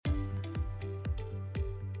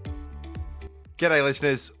G'day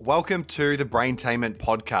listeners, welcome to the Braintainment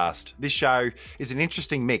podcast. This show is an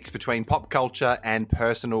interesting mix between pop culture and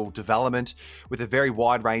personal development with a very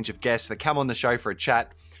wide range of guests that come on the show for a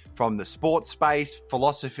chat from the sports space,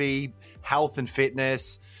 philosophy, health and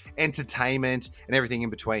fitness, entertainment and everything in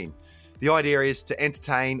between. The idea is to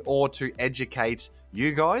entertain or to educate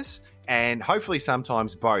you guys and hopefully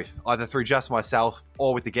sometimes both, either through just myself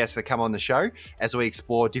or with the guests that come on the show as we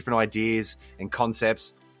explore different ideas and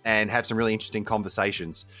concepts and have some really interesting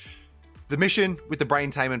conversations. The mission with the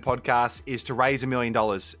Braintainment podcast is to raise $1 million,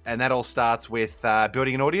 and that all starts with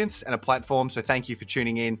building an audience and a platform. So thank you for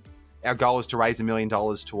tuning in. Our goal is to raise $1 million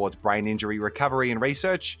towards brain injury recovery and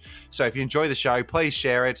research. So if you enjoy the show, please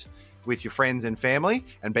share it with your friends and family,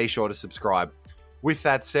 and be sure to subscribe. With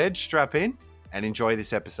that said, strap in and enjoy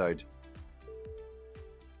this episode.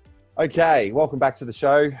 Okay, welcome back to the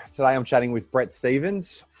show. Today I'm chatting with Brett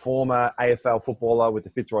Stevens, former AFL footballer with the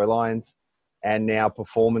Fitzroy Lions and now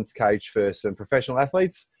performance coach for some professional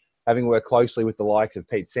athletes, having worked closely with the likes of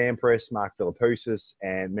Pete Sampras, Mark Philippoussis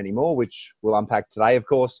and many more, which we'll unpack today, of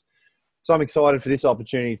course. So I'm excited for this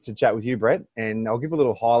opportunity to chat with you, Brett, and I'll give a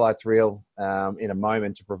little highlights reel in a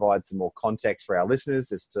moment to provide some more context for our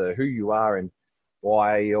listeners as to who you are and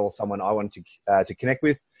why you're someone I wanted to connect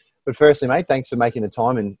with. But firstly, mate, thanks for making the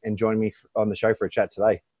time and joining me on the show for a chat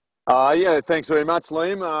today. Thanks very much,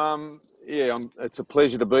 Liam. It's a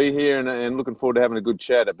pleasure to be here and looking forward to having a good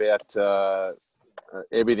chat about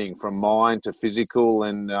everything from mind to physical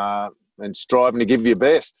and striving to give your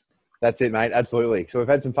best. That's it, mate. Absolutely. So we've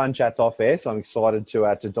had some fun chats off air, so I'm excited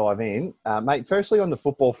to dive in. Mate, firstly, on the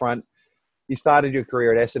football front, you started your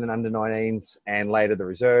career at Essendon under-19s and later the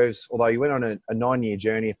reserves, although you went on a 9-year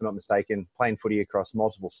journey, if I'm not mistaken, playing footy across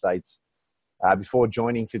multiple states before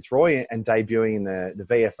joining Fitzroy and debuting in the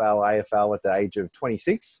VFL, AFL at the age of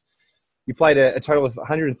 26. You played a total of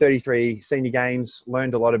 133 senior games,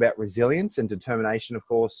 learned a lot about resilience and determination, of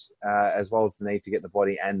course, as well as the need to get the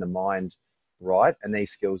body and the mind right. And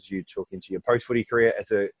these skills you took into your post-footy career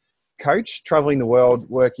as a coach, traveling the world,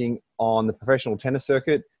 working on the professional tennis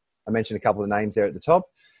circuit. I mentioned a couple of names there at the top.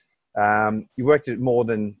 You worked at more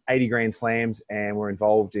than 80 Grand Slams and were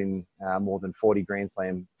involved in more than 40 Grand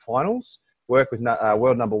Slam finals. Worked with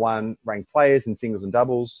world number one ranked players in singles and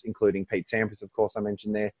doubles, including Pete Sampras, of course, I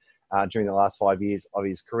mentioned there, during the last 5 years of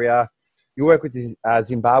his career. You work with the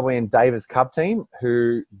Zimbabwean Davis Cup team,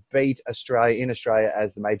 who beat Australia in Australia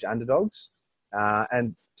as the major underdogs.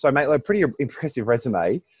 And so, mate, like, pretty impressive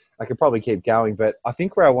resume. I could probably keep going, but I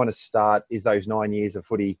think where I want to start is those 9 years of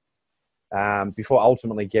footy before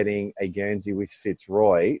ultimately getting a Guernsey with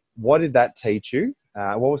Fitzroy. What did that teach you?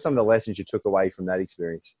 What were some of the lessons you took away from that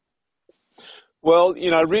experience? Well,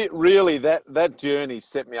 really that journey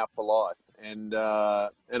set me up for life. And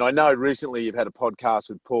I know recently you've had a podcast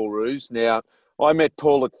with Paul Roos. Now, I met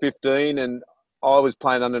Paul at 15 and I was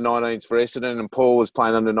playing under-19s for Essendon and Paul was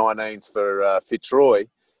playing under-19s for Fitzroy.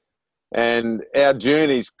 And our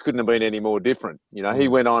journeys couldn't have been any more different. He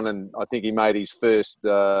went on and I think he made his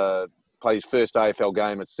played his first AFL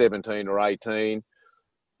game at 17 or 18.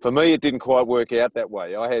 For me, it didn't quite work out that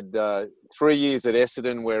way. I had 3 years at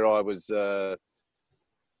Essendon where I was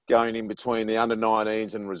going in between the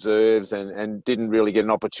under-19s and reserves and didn't really get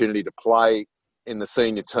an opportunity to play in the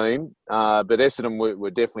senior team. But Essendon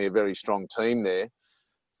were definitely a very strong team there.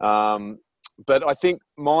 But I think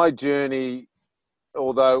my journey,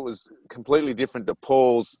 although it was completely different to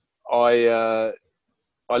Paul's,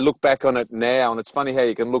 I look back on it now, and it's funny how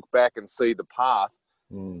you can look back and see the path.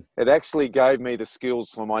 It actually gave me the skills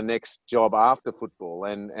for my next job after football,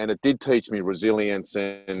 and it did teach me resilience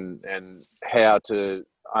and how to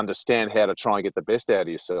understand how to try and get the best out of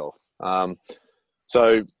yourself.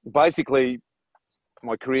 So basically,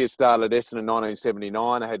 my career started at Essendon in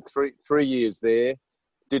 1979. I had three years there,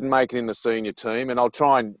 didn't make it in the senior team, and I'll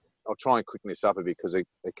try and quicken this up a bit because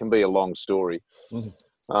it can be a long story.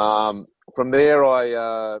 From there,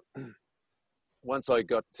 once I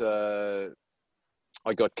got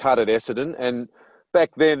cut at Essendon, and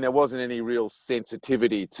back then there wasn't any real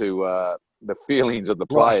sensitivity to the feelings of the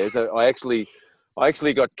players. I actually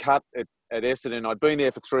got cut at Essendon. I'd been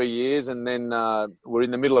there for 3 years, and then we're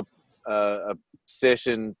in the middle of a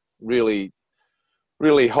session, really,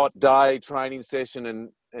 really hot day, training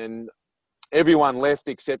session, and everyone left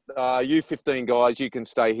except you 15 guys, you can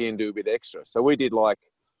stay here and do a bit extra. So we did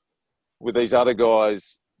with these other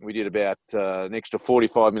guys, we did about an extra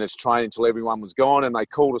 45 minutes training until everyone was gone, and they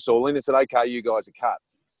called us all in and said, okay, you guys are cut.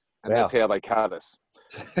 And That's how they cut us.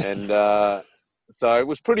 And so it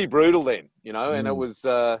was pretty brutal then, and it was,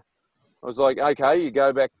 I was like, okay, you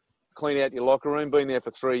go back, clean out your locker room, been there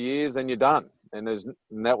for 3 years, and you're done. And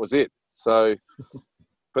that was it. So,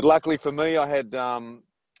 but luckily for me, I had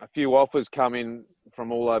a few offers come in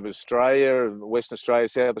from all over Australia, Western Australia,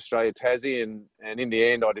 South Australia, Tassie, and in the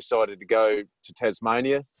end, I decided to go to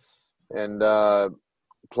Tasmania and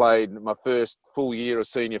played my first full year of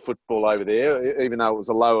senior football over there. Even though it was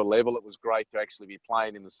a lower level, it was great to actually be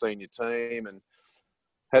playing in the senior team, and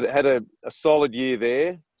had a solid year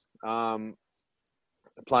there,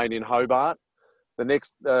 playing in Hobart. The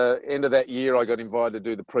next end of that year, I got invited to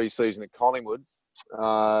do the pre-season at Collingwood.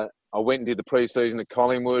 I went and did the pre-season at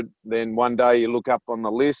Collingwood. Then one day you look up on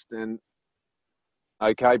the list and,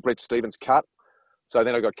 okay, Brett Stevens cut. So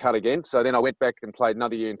then I got cut again. So then I went back and played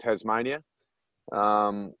another year in Tasmania.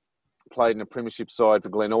 Played in a premiership side for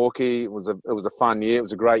Glenorchy. It was a fun year. It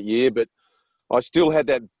was a great year, but I still had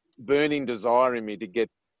that burning desire in me to get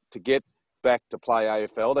back to play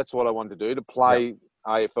AFL. That's what I wanted to do, to play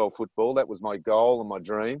AFL football. That was my goal and my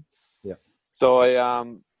dream. Yeah. So I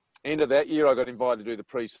end of that year, I got invited to do the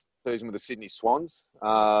pre-season with the Sydney Swans.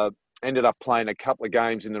 Ended up playing a couple of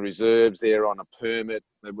games in the reserves there on a permit.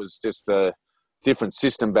 It was just a different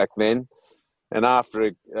system back then. And after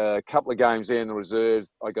a couple of games there in the reserves,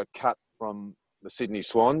 I got cut from the Sydney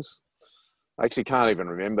Swans. I actually can't even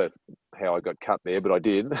remember how I got cut there, but I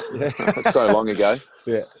did. Yeah. So long ago.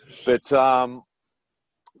 Yeah. But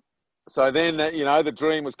so then, the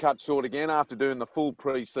dream was cut short again after doing the full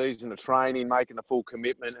pre-season of training, making the full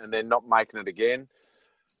commitment, and then not making it again.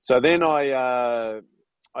 So then I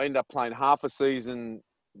ended up playing half a season,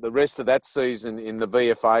 the rest of that season in the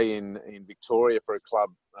VFA in Victoria for a club,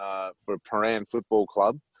 for Paran Football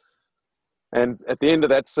Club. And at the end of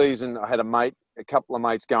that season, I had a couple of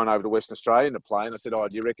mates going over to Western Australia to play. And I said,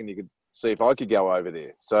 do you reckon you could see if I could go over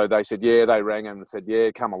there? So they said, yeah, they rang them and said, yeah,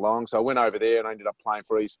 come along. So I went over there and I ended up playing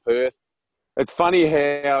for East Perth. It's funny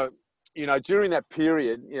how, during that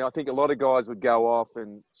period, I think a lot of guys would go off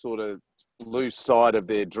and sort of lose sight of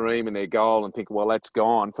their dream and their goal and think, well, that's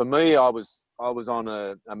gone. For me, I was on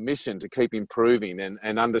a mission to keep improving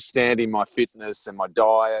and understanding my fitness and my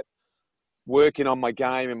diet, working on my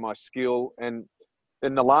game and my skill. And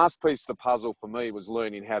then the last piece of the puzzle for me was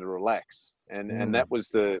learning how to relax. And that was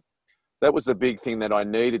the big thing that I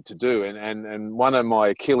needed to do. And one of my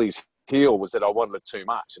Achilles heel was that I wanted it too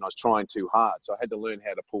much and I was trying too hard. So I had to learn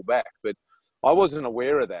how to pull back. But I wasn't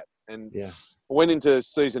aware of that. And I went into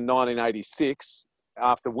season 1986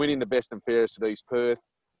 after winning the best and fairest at East Perth,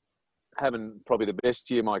 having probably the best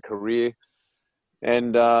year of my career.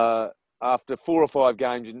 And after 4 or 5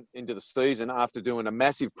 games into the season, after doing a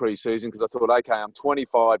massive pre-season, because I thought, okay, I'm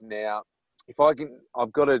 25 now.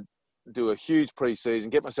 I've got to do a huge pre-season,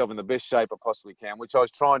 get myself in the best shape I possibly can, which I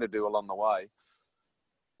was trying to do along the way.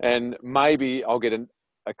 And maybe I'll get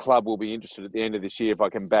a club will be interested at the end of this year if I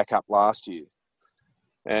can back up last year.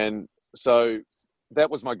 And so that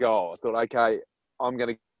was my goal. I thought, okay, I'm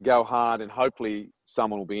going to go hard and hopefully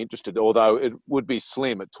someone will be interested, although it would be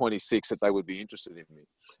slim at 26 that they would be interested in me.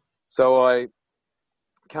 So I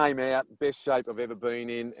came out, best shape I've ever been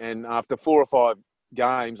in. And after 4 or 5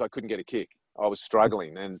 games, I couldn't get a kick. I was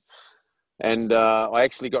struggling. And I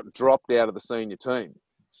actually got dropped out of the senior team.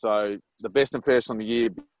 So the best and fairest on the year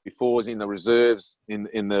before was in the reserves in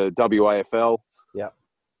the WAFL. Yeah.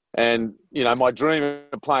 And, my dream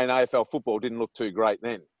of playing AFL football didn't look too great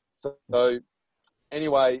then. So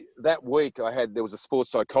anyway, that week there was a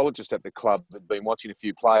sports psychologist at the club that had been watching a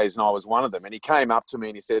few players and I was one of them. And he came up to me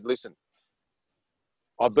and he said, listen,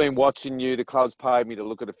 I've been watching you. The club's paid me to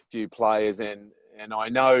look at a few players and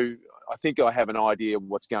I think I have an idea of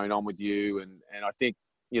what's going on with you. And I think,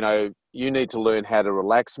 you need to learn how to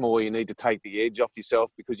relax more. You need to take the edge off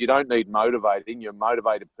yourself because you don't need motivating. You're a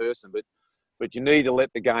motivated person, but you need to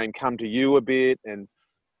let the game come to you a bit and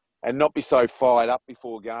not be so fired up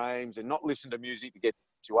before games and not listen to music to get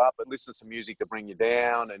you up, but listen to some music to bring you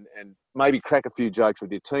down and maybe crack a few jokes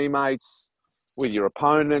with your teammates, with your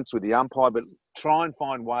opponents, with the umpire, but try and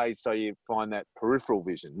find ways so you find that peripheral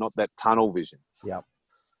vision, not that tunnel vision. Yeah.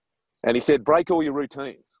 And he said, break all your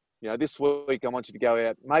routines. This week I want you to go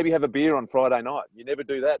out, maybe have a beer on Friday night. You never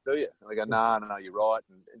do that, do you? And I go, no, you're right.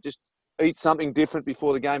 And just eat something different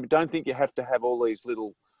before the game. But don't think you have to have all these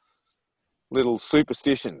little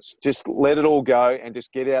superstitions. Just let it all go and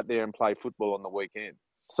just get out there and play football on the weekend.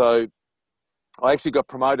 So I actually got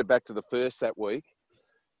promoted back to the first that week.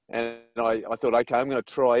 And I thought, okay, I'm going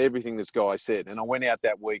to try everything this guy said. And I went out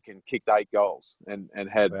that week and kicked 8 goals and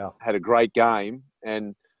had a great game.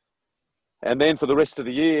 And then for the rest of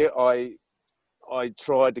the year, I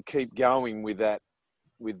tried to keep going with that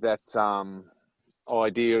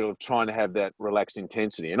idea of trying to have that relaxed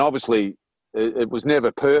intensity. And obviously, it was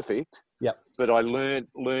never perfect. Yeah. But I learned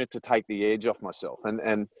to take the edge off myself.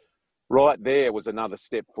 And right there was another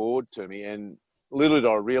step forward to me. And little did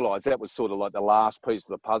I realise that was sort of like the last piece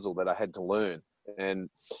of the puzzle that I had to learn. And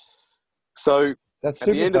so That's at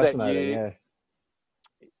the super end of that fascinating. year,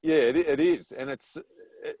 yeah, it is. And it's,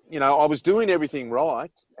 you know, I was doing everything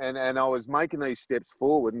right, and I was making these steps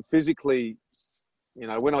forward. And physically, you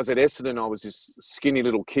know, when I was at Essendon, I was this skinny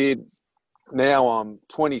little kid. Now I'm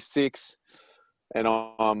 26 and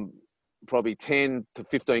I'm probably 10 to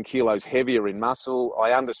 15 kilos heavier in muscle.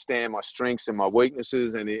 I understand my strengths and my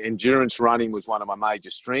weaknesses, and endurance running was one of my major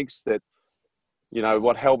strengths. That, you know,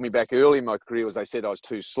 what held me back early in my career was they said I was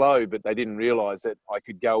too slow, but they didn't realise that I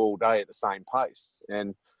could go all day at the same pace.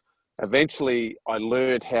 And eventually I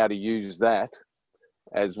learned how to use that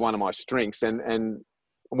as one of my strengths. And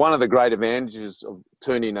one of the great advantages of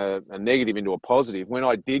turning a negative into a positive, when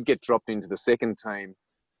I did get dropped into the second team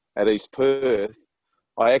at East Perth,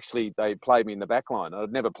 they played me in the back line.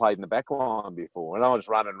 I'd never played in the back line before. And I was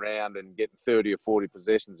running around and getting 30 or 40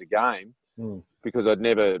 possessions a game because I'd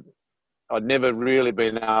never really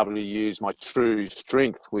been able to use my true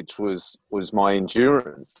strength, which was my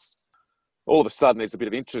endurance. All of a sudden, there's a bit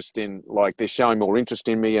of interest in, like, they're showing more interest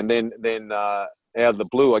in me. And then out of the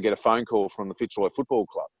blue, I get a phone call from the Fitzroy Football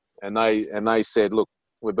Club. And they said, look,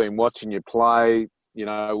 we've been watching you play. You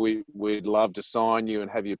know, we'd love to sign you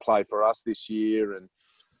and have you play for us this year.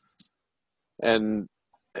 And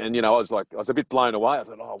you know, I was a bit blown away. I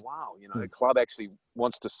thought, oh, wow, you know, the club actually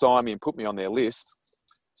wants to sign me and put me on their list.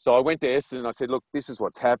 So I went to Essendon and I said, look, this is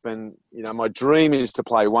what's happened. You know, my dream is to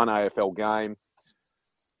play one AFL game.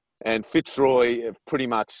 And Fitzroy have pretty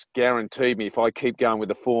much guaranteed me, if I keep going with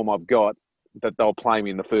the form I've got, that they'll play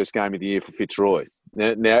me in the first game of the year for Fitzroy.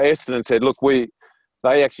 Now Essendon said, look,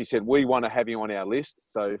 they actually said, we want to have you on our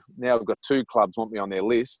list. So now we've got two clubs want me on their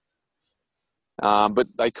list. But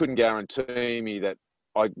they couldn't guarantee me that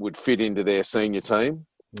I would fit into their senior team.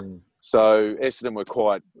 So Essendon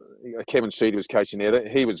were Kevin Sheedy was coaching there.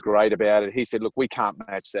 He was great about it. He said, look, we can't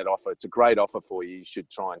match that offer. It's a great offer for you. You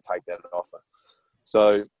should try and take that offer.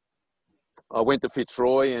 So I went to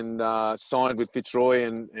Fitzroy and signed with Fitzroy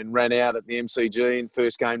and ran out at the MCG in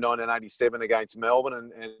first game 1987 against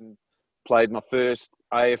Melbourne and played my first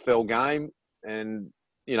AFL game. And,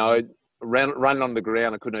 you know, running on the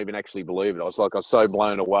ground, I couldn't even actually believe it. I was so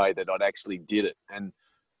blown away that I'd actually did it. And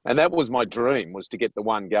that was my dream, was to get the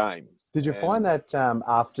one game. Did you find that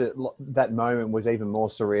after that moment was even more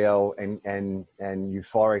surreal and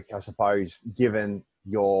euphoric, I suppose, given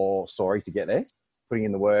your story to get there? Putting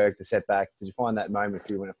in the work, the setback. Did you find that moment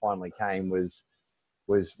for you when it finally came was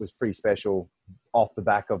pretty special off the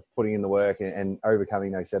back of putting in the work and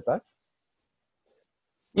overcoming those setbacks?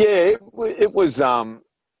 Yeah, it was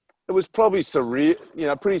probably surreal, you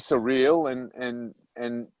know, pretty surreal. And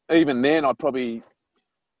even then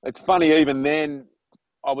it's funny, even then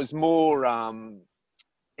I was more,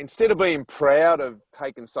 instead of being proud of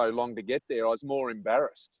taking so long to get there, I was more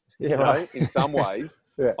embarrassed. Yeah, right. In some ways.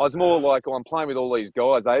 Yeah. I was more like, I'm playing with all these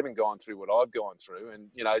guys. They haven't gone through what I've gone through. And,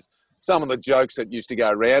 you know, some of the jokes that used to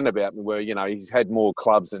go around about me were, you know, he's had more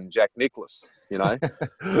clubs than Jack Nicklaus, you know.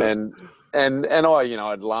 and I, you know,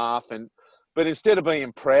 I'd laugh. But instead of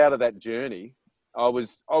being proud of that journey, I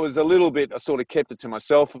was a little bit, I sort of kept it to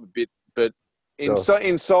myself a bit. But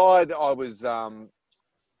inside I was,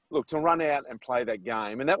 look, to run out and play that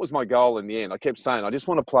game. And that was my goal in the end. I kept saying, I just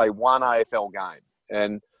want to play one AFL game.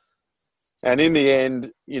 And in the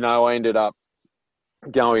end, you know, I ended up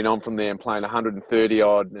going on from there and playing 130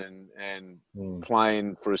 odd and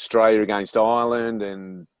playing for Australia against Ireland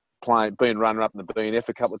and being runner up in the BNF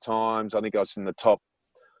a couple of times. I think I was in the top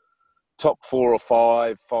 4 or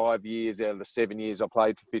 5 years out of the 7 years I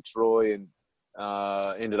played for Fitzroy, and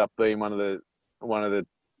ended up being one of the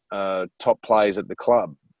top players at the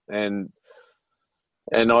club. And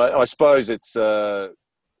I suppose it's like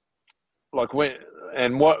when.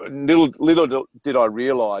 And what little did I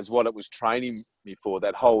realise what it was training me for,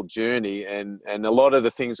 that whole journey, and a lot of the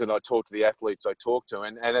things that I talk to the athletes I talk to,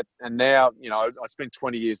 and now, you know, I spent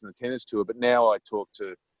 20 years in the tennis tour, but now I talk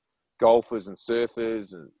to golfers and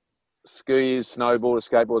surfers and skiers, snowboarders,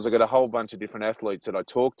 skateboarders. I've got a whole bunch of different athletes that I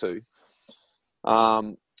talk to,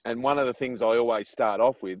 and one of the things I always start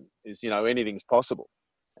off with is, you know, anything's possible,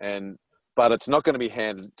 but it's not going to be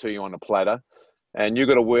handed to you on a platter. And you've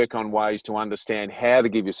got to work on ways to understand how to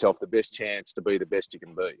give yourself the best chance to be the best you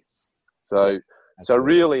can be. So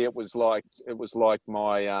really, it was like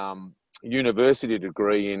my university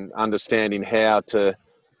degree in understanding how to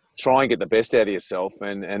try and get the best out of yourself,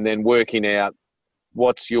 and then working out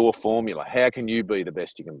what's your formula. How can you be the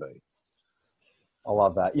best you can be? I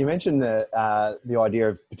love that. You mentioned the idea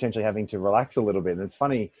of potentially having to relax a little bit. And it's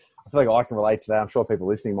funny, I feel like I can relate to that. I'm sure people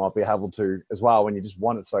listening might be able to as well when you just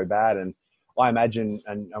want it so bad. And I imagine,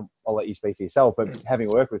 and I'll let you speak for yourself, but having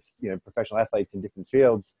worked with, professional athletes in different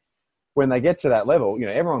fields, when they get to that level,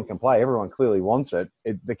 everyone can play. Everyone clearly wants it.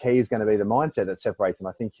 The key is going to be the mindset that separates them.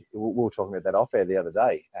 I think we were talking about that off air the other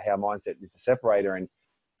day, how mindset is the separator, and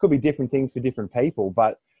could be different things for different people.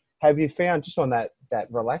 But have you found, just on that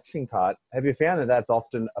relaxing part, have you found that that's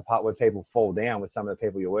often a part where people fall down with some of the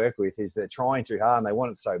people you work with, is they're trying too hard and they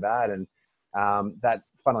want it so bad, and that,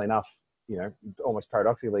 funnily enough, almost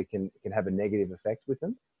paradoxically can have a negative effect with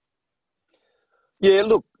them? Yeah,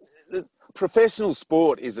 look, professional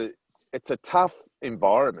sport it's a tough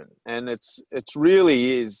environment, and it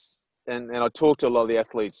really is. And I talk to a lot of the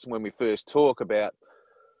athletes when we first talk about,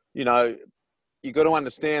 you've got to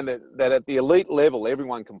understand that at the elite level,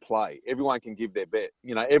 everyone can play, everyone can give their best.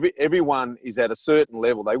 Everyone is at a certain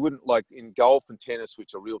level. They wouldn't, like in golf and tennis,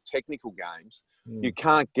 which are real technical games. You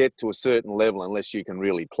can't get to a certain level unless you can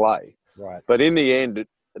really play. Right. But in the end,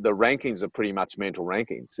 the rankings are pretty much mental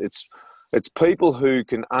rankings. It's people who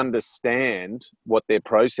can understand what their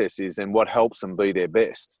process is and what helps them be their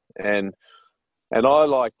best. And I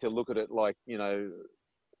like to look at it like,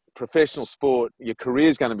 professional sport, your career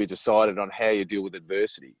is going to be decided on how you deal with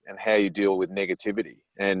adversity and how you deal with negativity.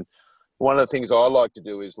 And one of the things I like to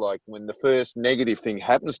do is, like, when the first negative thing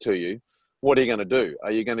happens to you, what are you going to do?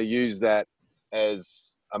 Are you going to use that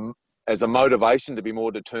as a motivation to be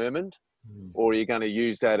more determined? Or are you going to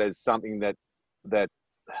use that as something that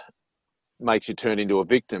makes you turn into a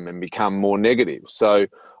victim and become more negative? So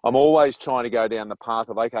I'm always trying to go down the path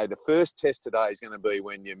of, okay, the first test today is going to be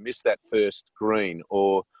when you miss that first green,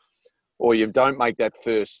 or you don't make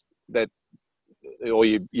or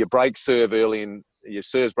you break serve early, and your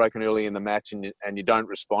serve's broken early in the match, and you don't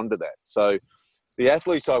respond to that. So the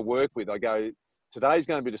athletes I work with, I go, today's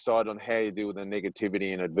going to be decided on how you deal with the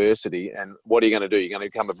negativity and adversity, and what are you going to do? You're going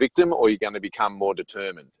to become a victim, or you're going to become more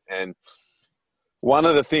determined? And one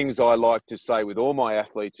of the things I like to say with all my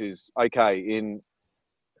athletes is, okay, in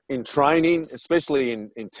training, especially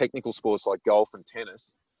in technical sports like golf and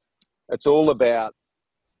tennis, it's all about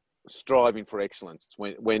striving for excellence.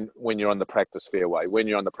 When you're on the practice fairway, when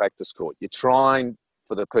you're on the practice court, you're trying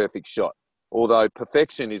for the perfect shot. Although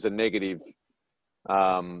perfection is a negative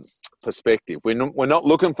perspective. We're not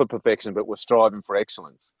looking for perfection, but we're striving for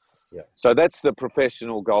excellence. Yeah. So that's the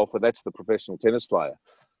professional golfer, that's the professional tennis player.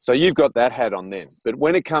 So you've got that hat on them. But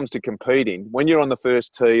when it comes to competing, when you're on the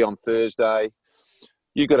first tee on Thursday,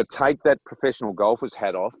 you've got to take that professional golfer's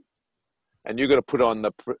hat off, and you've got to put on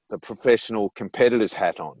the professional competitor's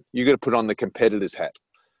hat on. You've got to put on the competitor's hat.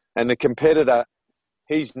 And the competitor,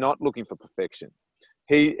 he's not looking for perfection.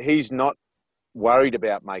 He's not worried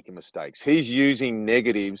about making mistakes. He's using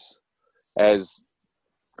negatives as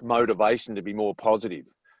motivation to be more positive.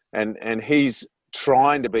 And he's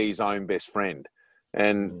trying to be his own best friend.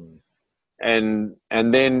 And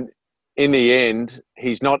then in the end,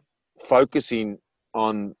 he's not focusing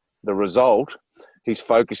on the result. He's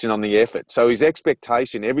focusing on the effort. So his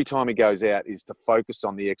expectation every time he goes out is to focus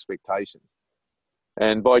on the expectation.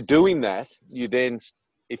 And by doing that,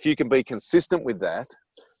 if you can be consistent with that,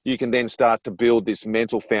 you can then start to build this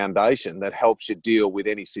mental foundation that helps you deal with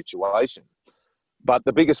any situation. But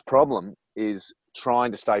the biggest problem is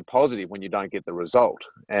trying to stay positive when you don't get the result.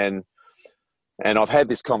 And I've had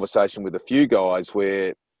this conversation with a few guys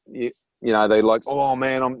where, they're like, oh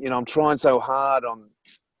man, I'm trying so hard.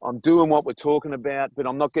 I'm doing what we're talking about, but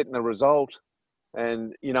I'm not getting the result.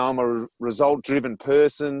 And, I'm a result-driven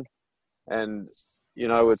person. And,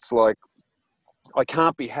 it's like, I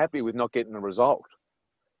can't be happy with not getting the result.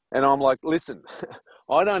 And I'm like, listen,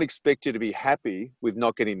 I don't expect you to be happy with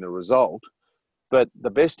not getting the result, but the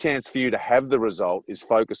best chance for you to have the result is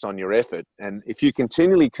focus on your effort. And if you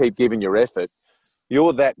continually keep giving your effort,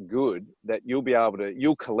 you're that good that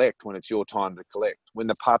you'll collect when it's your time to collect, when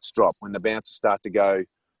the putts drop, when the bounces start to go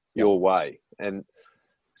your way. And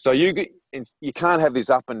so you can't have this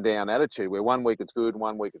up and down attitude where one week it's good,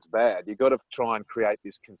 one week it's bad. You've got to try and create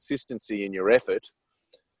this consistency in your effort,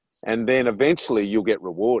 and then eventually you'll get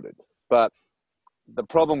rewarded. But the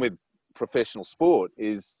problem with professional sport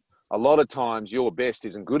is a lot of times your best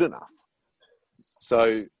isn't good enough.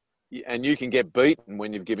 So, and you can get beaten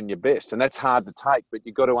when you've given your best, and that's hard to take, but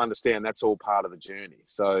you've got to understand that's all part of the journey.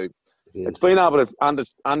 So it's being able to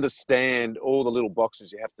understand all the little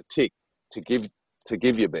boxes you have to tick to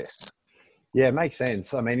give your best. Yeah, it makes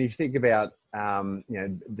sense. I mean, if you think about,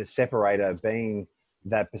 the separator being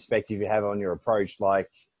that perspective you have on your approach, like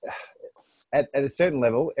at a certain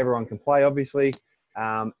level, everyone can play, obviously.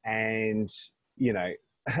 And, you know,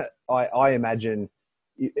 I imagine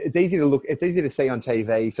it's easy to see on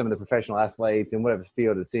TV some of the professional athletes in whatever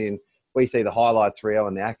field it's in. We see the highlights reel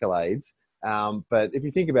and the accolades. But if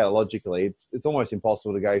you think about it logically, it's almost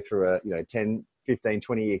impossible to go through a 10, 15,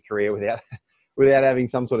 20-year career without having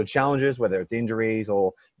some sort of challenges, whether it's injuries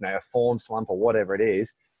or a form slump or whatever it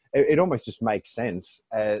is. It almost just makes sense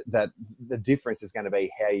that the difference is going to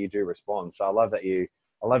be how you do respond. So I love that you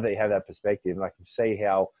have that perspective, and I can see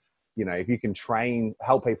how if you can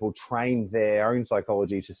help people train their own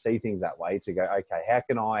psychology to see things that way, to go, okay, how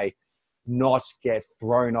can I not get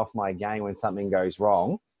thrown off my game when something goes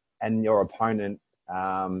wrong and your opponent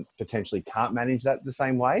potentially can't manage that the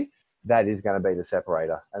same way? That is going to be the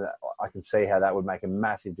separator. And I can see how that would make a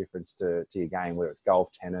massive difference to your game, whether it's golf,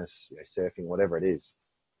 tennis, surfing, whatever it is.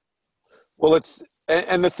 Well,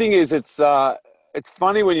 and the thing is, it's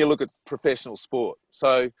funny when you look at professional sport.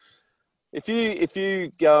 So if you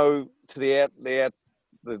go to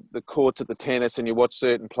the courts at the tennis and you watch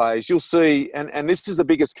certain plays, you'll see, and this is the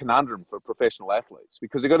biggest conundrum for professional athletes,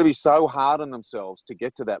 because they've got to be so hard on themselves to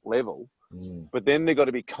get to that level, but then they've got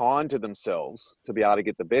to be kind to themselves to be able to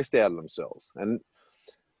get the best out of themselves. And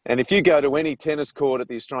if you go to any tennis court at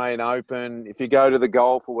the Australian Open, if you go to the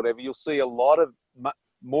golf or whatever, you'll see a lot of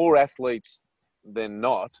more athletes than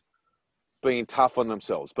not being tough on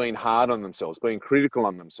themselves, being hard on themselves, being critical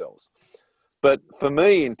on themselves. But for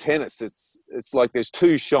me in tennis, it's like there's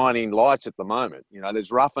two shining lights at the moment.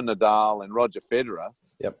 There's Rafa Nadal and Roger Federer.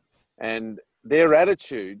 Yep. And their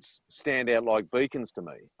attitudes stand out like beacons to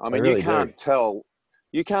me. I mean, really you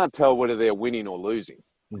can't tell whether they're winning or losing,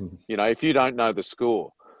 if you don't know the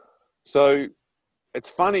score. So it's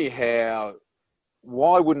funny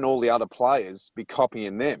why wouldn't all the other players be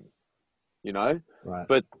copying them, Right.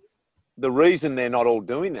 But the reason they're not all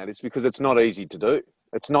doing that is because it's not easy to do.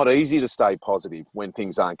 It's not easy to stay positive when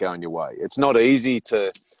things aren't going your way. It's not easy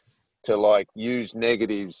to use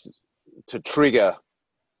negatives to trigger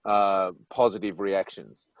positive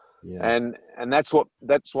reactions. Yeah. And that's what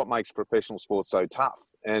makes professional sport so tough.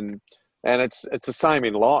 And it's the same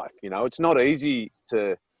in life. It's not easy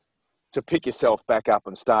to pick yourself back up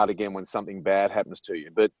and start again when something bad happens to you.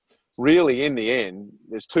 But really, in the end,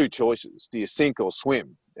 there's two choices. Do you sink or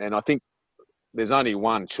swim? And I think there's only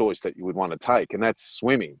one choice that you would want to take, and that's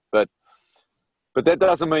swimming. But that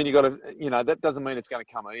doesn't mean that doesn't mean it's going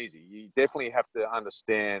to come easy. You definitely have to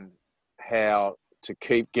understand how to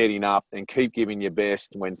keep getting up and keep giving your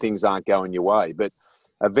best when things aren't going your way. But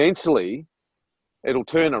eventually, it'll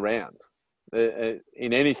turn around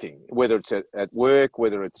in anything, whether it's at work,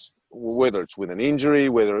 whether it's with an injury,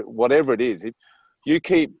 whatever it is. If you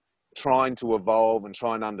keep trying to evolve and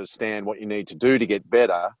trying to understand what you need to do to get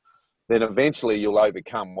better, then eventually you'll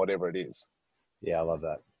overcome whatever it is. Yeah, I love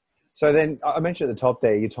that. So then I mentioned at the top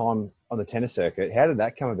there, your time on the tennis circuit. How did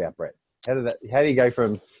that come about, Brett? How do you go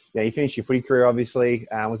from, you finished your footy career, obviously.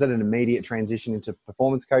 Was that an immediate transition into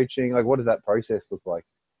performance coaching? Like, what did that process look like?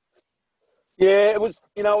 Yeah, it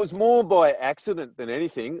was more by accident than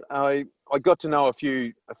anything. I got to know a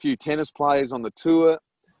few tennis players on the tour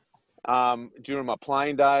during my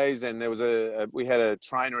playing days, and there was we had a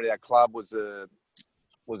trainer at our club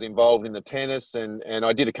was involved in the tennis, and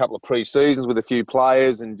I did a couple of pre-seasons with a few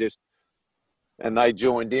players, and they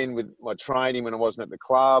joined in with my training when I wasn't at the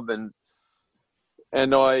club, and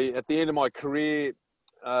I, at the end of my career,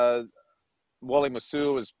 Wally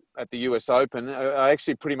Masour was at the US Open. I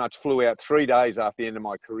actually pretty much flew out 3 days after the end of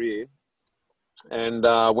my career, and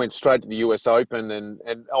went straight to the US Open, and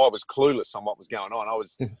I was clueless on what was going on. I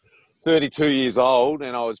was 32 years old,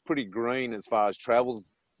 and I was pretty green as far as travel's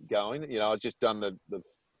going. I'd just done the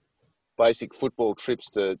basic football trips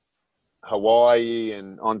to Hawaii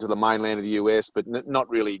and onto the mainland of the US, but not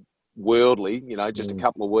really worldly, just a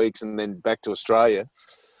couple of weeks and then back to Australia.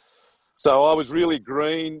 So I was really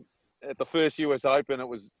green at the first US Open. It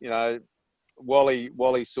was,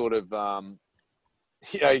 Wally sort of,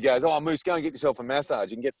 he goes, "Oh, Moose, go and get yourself a massage.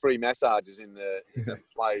 You can get free massages in the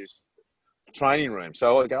players' training room."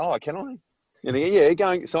 So I go, "Oh, can I?" And he, yeah,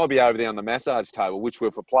 going. So I'd be over there on the massage table, which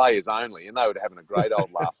were for players only, and they were having a great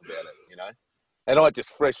old laugh about it, And I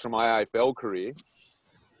just fresh from my AFL career,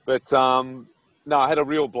 but no, I had a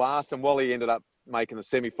real blast. And Wally ended up making the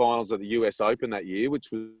semi-finals of the US Open that year, which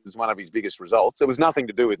was one of his biggest results. It was nothing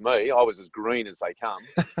to do with me. I was as green as they come.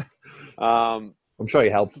 I'm sure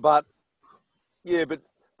you helped. But yeah, but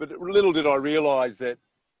little did I realise that,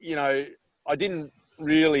 I didn't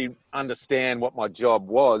really understand what my job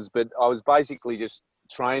was, but I was basically just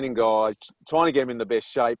training guys, trying to get them in the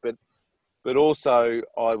best shape, but also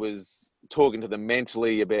I was talking to them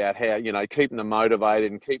mentally about how, keeping them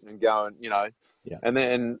motivated and keeping them going, Yeah. And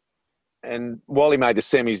then Wally made the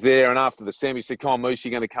semis there, and after the semis, he said, "Come on, Moose,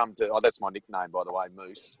 you're going to come to." Oh, that's my nickname, by the way,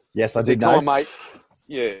 Moose. Yes, I said, did "Come know. on, mate.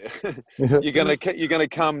 Yeah, you're going to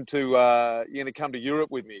come to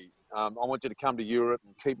Europe with me. I want you to come to Europe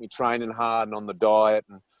and keep me training hard and on the diet."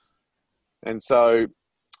 And so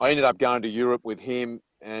I ended up going to Europe with him,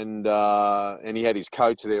 and he had his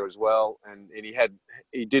coach there as well, and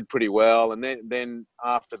he did pretty well. And then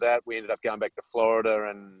after that, we ended up going back to Florida,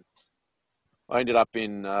 and I ended up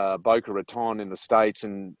in Boca Raton in the States,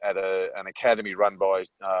 and at an academy run by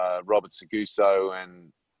Robert Seguso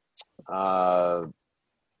and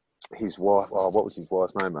his wife. Oh, what was his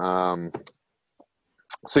wife's name?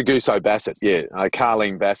 Seguso Bassett. Yeah,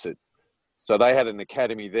 Carleen Bassett. So they had an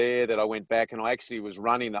academy there that I went back, and I actually was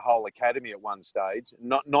running the whole academy at one stage,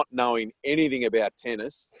 not knowing anything about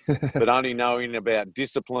tennis, but only knowing about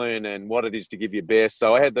discipline and what it is to give your best.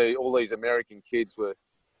 So I had all these American kids were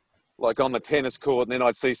like on the tennis court, and then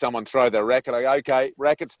I'd see someone throw their racket. I go, "Okay,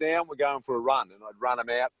 rackets down, we're going for a run." And I'd run them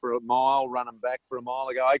out for a mile, run them back for a mile.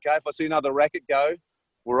 I go, "Okay, if I see another racket go,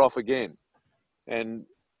 we're off again." And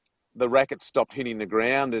the racket stopped hitting the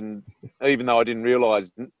ground, and even though I didn't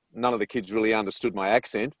realise, none of the kids really understood my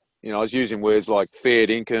accent. You know, I was using words like fair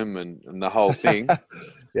income and the whole thing.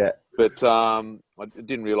 Yeah. But I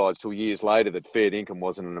didn't realise till years later that fair income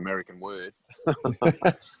wasn't an American word.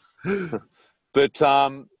 But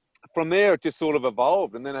from there, it just sort of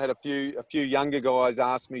evolved. And then I had a few younger guys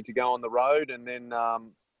ask me to go on the road. And then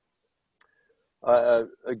a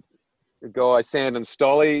guy, Sandon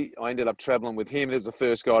Stolly, I ended up travelling with him. He was the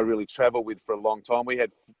first guy I really travelled with for a long time. We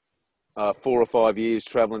had 4 or 5 years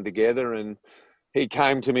travelling together, and he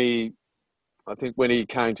came to me. I think when he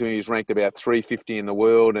came to me, he was ranked about 350 in the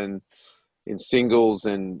world and in singles,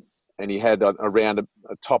 and he had around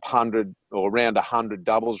a top 100 or around 100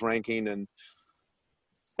 doubles ranking,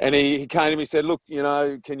 and he came to me and said, "Look, you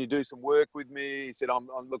know, can you do some work with me?" He said,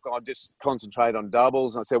 "Look, I just concentrate on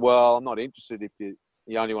doubles." And I said, "Well, I'm not interested if you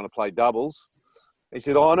only want to play doubles." He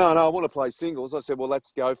said, "Oh, no, I want to play singles." I said, "Well,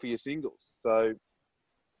 let's go for your singles."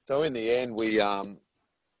 So in the end,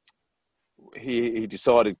 he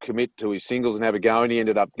decided to commit to his singles and have a go, and he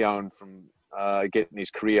ended up going from getting his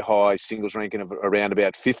career high singles ranking of around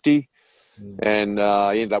about 50, and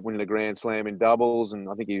he ended up winning a Grand Slam in doubles, and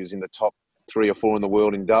I think he was in the top 3 or 4 in the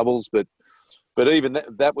world in doubles. But even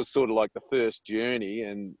that was sort of like the first journey,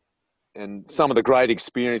 and some of the great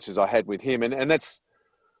experiences I had with him, and that's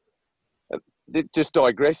just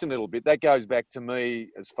digressing a little bit. That goes back to me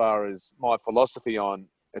as far as my philosophy on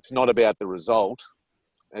it's not about the result.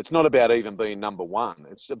 It's not about even being number one.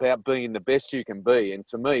 It's about being the best you can be. And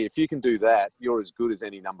to me, if you can do that, you're as good as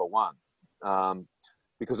any number one.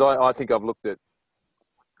 Because I think I've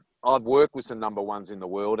worked with some number ones in the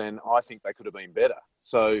world, and I think they could have been better.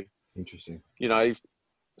 So, interesting. You know,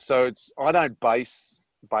 I don't base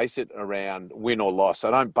it around win or loss.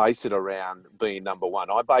 I don't base it around being number one.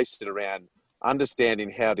 I base it around understanding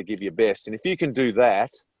how to give your best. And if you can do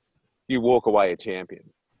that, you walk away a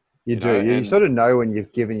champion. You do. You sort of know when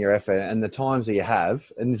you've given your effort, and the times that you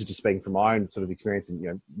have, and this is just speaking from my own sort of experience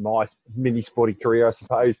in my mini sporty career, I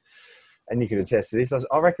suppose, and you can attest to this.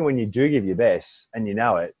 I reckon when you do give your best and you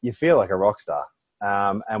know it, you feel like a rock star.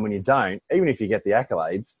 And when you don't, even if you get the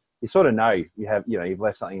accolades, you sort of know you've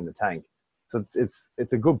left something in the tank. So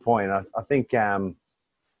it's a good point. I think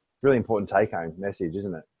really important take home message,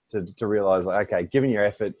 isn't it? To realize, like, okay, giving your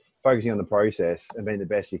effort, focusing on the process, and being the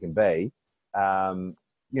best you can be.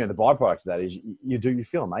 The byproduct of that is you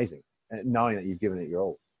feel amazing, knowing that you've given it your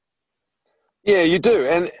all. Yeah, you do.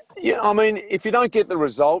 And I mean, if you don't get the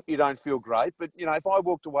result, you don't feel great. But if I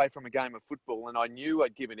walked away from a game of football and I knew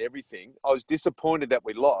I'd given everything, I was disappointed that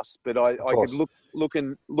we lost. But I could look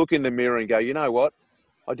in the mirror and go, you know what,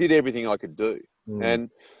 I did everything I could do. And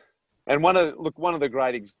one of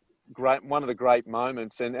the great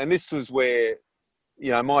moments, and this was where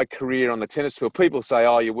my career on the tennis field. People say,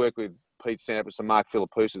 oh, you work with Pete Sampras and Mark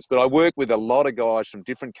Philippoussis, but I work with a lot of guys from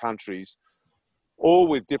different countries, all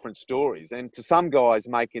with different stories. And to some guys,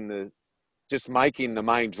 making the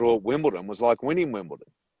main draw at Wimbledon was like winning Wimbledon.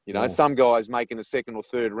 Some guys making the second or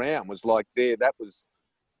third round was like that was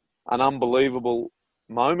an unbelievable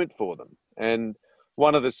moment for them. And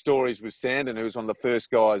one of the stories with Sandon, who was one of the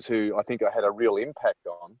first guys who I think I had a real impact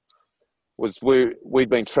on, was we'd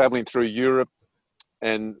been traveling through Europe,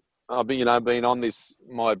 and I've been on this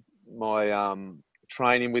my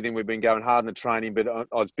training with him. We've been going hard in the training, but I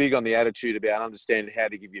was big on the attitude about understanding how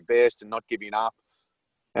to give your best and not giving up.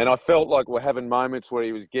 And I felt like we're having moments where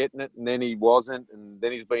he was getting it and then he wasn't, and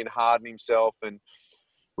then he's been hard on himself. And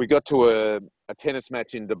we got to a tennis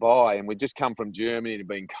match in Dubai, and we'd just come from Germany and it had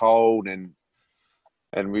been cold, and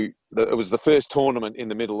and it was the first tournament in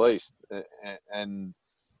the Middle East, and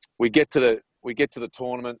we get to the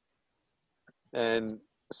tournament, and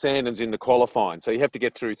Sandon's in the qualifying. So you have to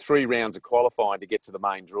get through 3 rounds of qualifying to get to the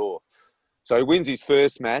main draw. So he wins his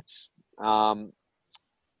first match, a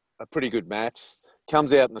pretty good match.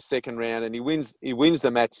 Comes out in the second round, and he wins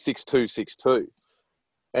the match 6-2, 6-2.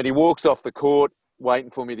 And he walks off the court waiting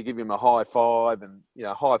for me to give him a high five. And,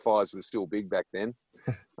 high fives were still big back then.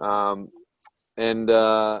 I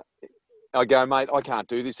go, mate, I can't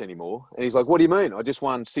do this anymore. And he's like, what do you mean? I just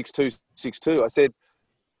won 6-2, 6-2. I said,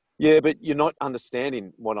 yeah, but you're not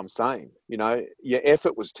understanding what I'm saying. Your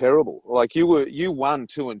effort was terrible. Like you won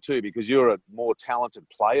 2-2 because you're a more talented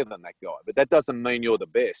player than that guy. But that doesn't mean you're the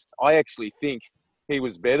best. I actually think he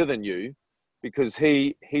was better than you because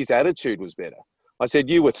his attitude was better. I said,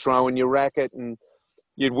 you were throwing your racket and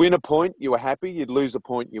you'd win a point, you were happy. You'd lose a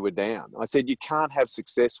point, you were down. I said, you can't have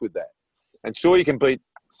success with that. And sure, you can beat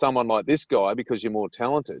someone like this guy because you're more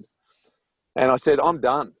talented. And I said, I'm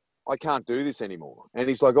done. I can't do this anymore. And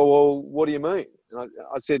he's like, oh, well, what do you mean? And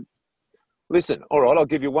I said, listen, all right, I'll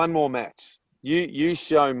give you one more match. You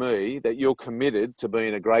show me that you're committed to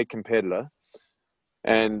being a great competitor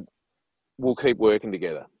and we'll keep working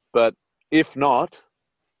together. But if not,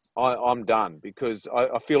 I'm done because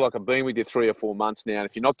I feel like I've been with you 3 or 4 months now. And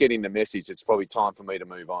if you're not getting the message, it's probably time for me to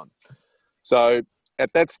move on. So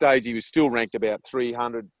at that stage, he was still ranked about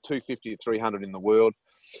 250 to 300 in the world.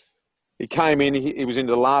 He came in, he was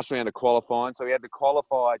into the last round of qualifying, so he had to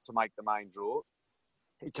qualify to make the main draw.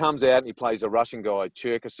 He comes out and he plays a Russian guy,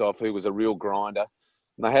 Cherkasov, who was a real grinder.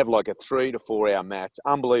 And they have like a 3 to 4 hour match,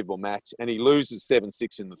 unbelievable match, and he loses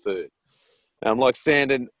 7-6 in the third. And I'm like,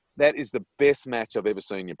 Sandon, that is the best match I've ever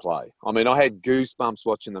seen you play. I mean, I had goosebumps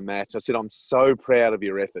watching the match. I said, I'm so proud of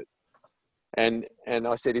your effort. And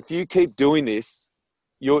I said, if you keep doing this,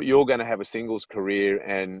 you're going to have a singles career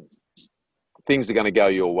and things are going to go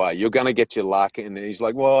your way. You're going to get your luck. And he's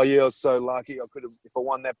like, well, yeah, I was so lucky. If I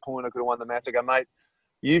won that point, I could have won the match. I go, mate,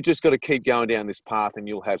 you've just got to keep going down this path and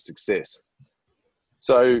you'll have success.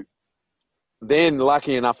 So then,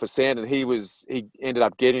 lucky enough for Sandon, he ended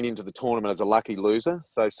up getting into the tournament as a lucky loser.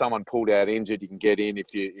 So if someone pulled out injured, you can get in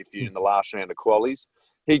if you're in the last round of qualies.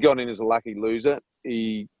 He got in as a lucky loser.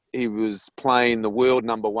 He was playing the world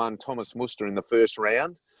number 1, Thomas Muster, in the first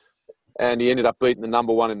round. And he ended up beating the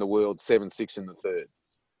number 1 in the world 7-6 in the third.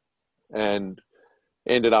 And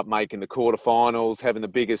ended up making the quarterfinals, having the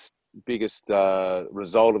biggest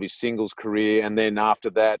result of his singles career. And then after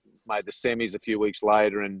that, made the semis a few weeks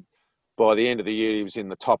later. And by the end of the year, he was in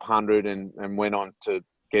the top 100 and went on to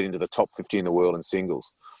get into the top 50 in the world in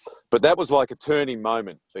singles. But that was like a turning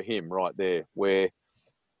moment for him right there, where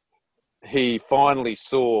he finally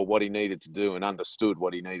saw what he needed to do and understood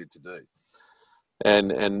what he needed to do.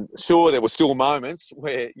 And sure, there were still moments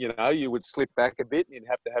where, you would slip back a bit and you'd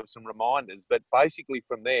have to have some reminders. But basically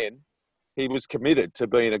from then, he was committed to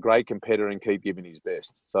being a great competitor and keep giving his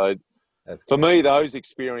best. So for me, those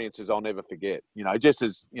experiences I'll never forget. Just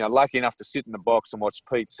as, lucky enough to sit in the box and watch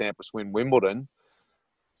Pete Sampras win Wimbledon,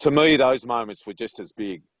 to me, those moments were just as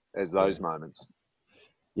big as those moments.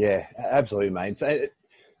 Yeah, absolutely, mate. So,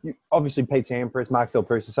 obviously, Pete Sampras, Mark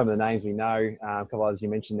Philpott, some of the names we know, a couple others you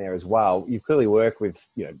mentioned there as well. You've clearly worked with,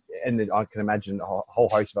 and then I can imagine a whole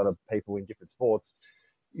host of other people in different sports.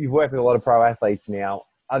 You've worked with a lot of pro athletes now.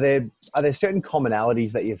 Are there certain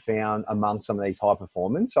commonalities that you've found among some of these high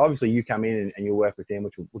performers? So obviously you come in and you work with them,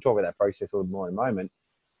 which we'll talk about that process a little more in a moment.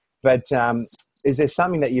 But is there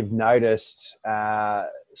something that you've noticed,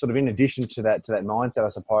 sort of in addition to that mindset, I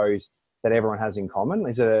suppose, that everyone has in common?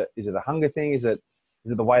 Is it a hunger thing? Is it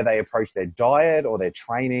the way they approach their diet or their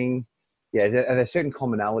training? Yeah, are there certain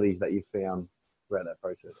commonalities that you've found throughout that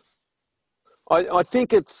process? I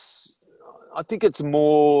think it's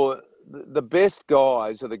more the best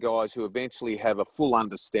guys are the guys who eventually have a full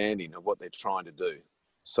understanding of what they're trying to do.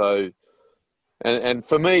 So, and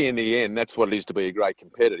for me, in the end, that's what it is to be a great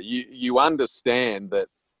competitor. You understand that,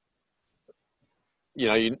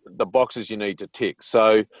 the boxes you need to tick.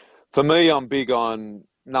 So for me, I'm big on,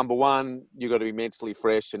 number one, you've got to be mentally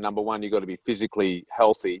fresh, and number one, you've got to be physically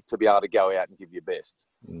healthy to be able to go out and give your best.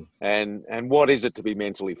 And what is it to be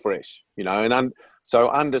mentally fresh? So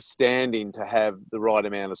understanding to have the right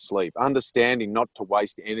amount of sleep, understanding not to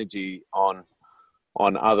waste energy on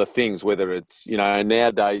other things, whether it's,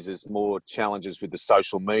 nowadays there's more challenges with the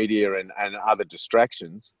social media and other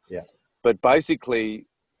distractions. Yeah. But basically,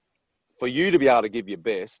 for you to be able to give your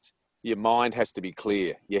best, your mind has to be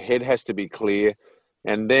clear, your head has to be clear,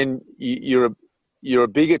 and then you're a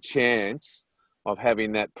bigger chance of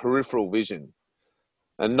having that peripheral vision.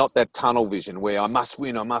 and not that tunnel vision where I must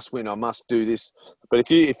win, I must do this. But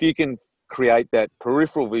if you can create that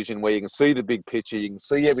peripheral vision where you can see the big picture, you can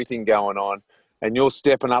see everything going on, and you're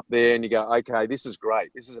stepping up there and you go, okay, this is great.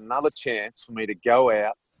 This is another chance for me to go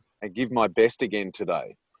out and give my best again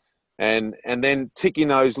today. And then ticking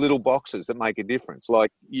those little boxes that make a difference.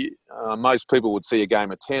 Like most people would see a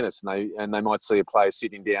game of tennis and they might see a player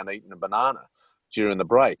sitting down eating a banana during the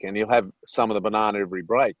break, and he'll have some of the banana every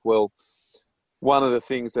break. Well, one of the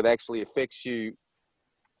things that actually affects you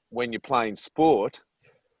when you're playing sport,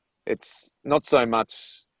 it's not so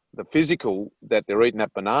much the physical that they're eating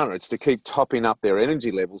that banana, it's to keep topping up their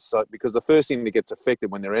energy levels. So, because the first thing that gets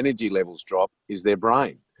affected when their energy levels drop is their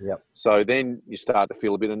brain. Yep. So then you start to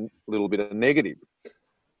feel a little bit of negative,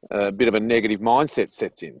 a bit of a negative mindset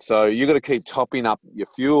sets in. So you've got to keep topping up your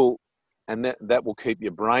fuel, and that will keep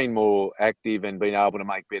your brain more active and being able to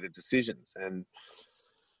make better decisions. And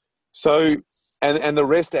so, and the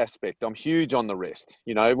rest aspect, I'm huge on the rest.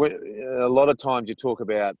 You know, a lot of times you talk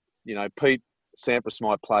about, you know, Pete Sampras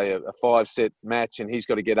might play a 5-set match and he's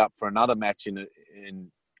got to get up for another match in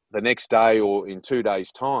the next day or in 2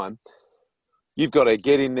 days' time. You've got to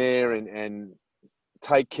get in there and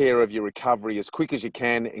take care of your recovery as quick as you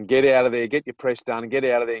can and get out of there, get your press done and get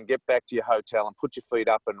out of there and get back to your hotel and put your feet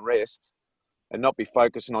up and rest, and not be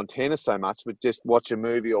focusing on tennis so much, but just watch a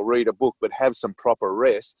movie or read a book, but have some proper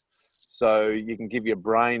rest so you can give your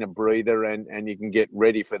brain a breather and you can get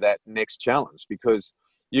ready for that next challenge, because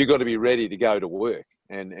you've got to be ready to go to work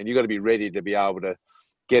and you've got to be ready to be able to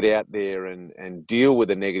get out there and deal with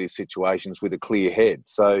the negative situations with a clear head.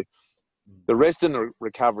 So the rest in the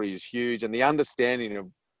recovery is huge, and the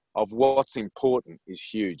understanding of what's important is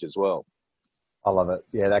huge as well. I love it.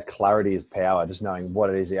 Yeah, that clarity is power, just knowing what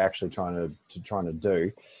it is you're actually trying to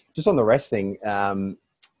do. Just on the rest thing,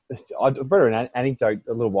 I read an anecdote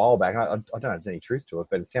a little while back. I don't know if there's any truth to it,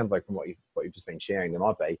 but it sounds like from what you've just been sharing, there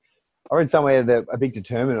might be. I read somewhere that a big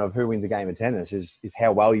determinant of who wins a game of tennis is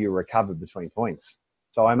how well you recover between points.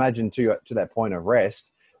 So I imagine to that point of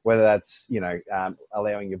rest, whether that's, you know,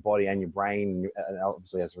 allowing your body and your brain, and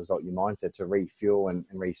obviously as a result your mindset, to refuel and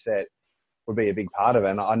reset, would be a big part of it.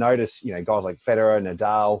 And I notice, you know, guys like Federer,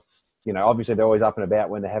 Nadal, you know, obviously they're always up and about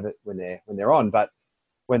when they have it, when they're on, but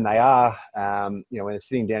when they are, you know, when they're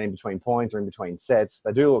sitting down in between points or in between sets,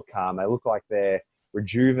 they do look calm. They look like they're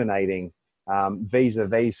rejuvenating,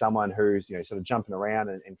 vis-a-vis someone who's, you know, sort of jumping around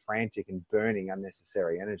and frantic and burning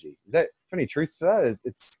unnecessary energy. Is there any truth to that?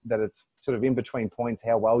 It's sort of in between points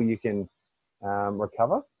how well you can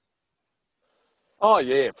recover? Oh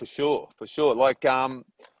yeah, for sure. Like,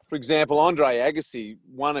 for example, Andre Agassi,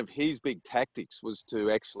 one of his big tactics was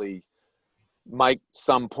to actually make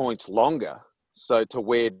some points longer, so to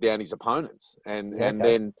wear down his opponents, and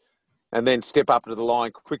then step up to the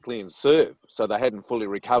line quickly and serve, so they hadn't fully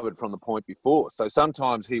recovered from the point before. So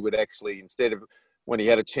sometimes he would actually, instead of when he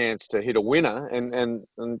had a chance to hit a winner, and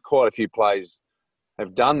quite a few players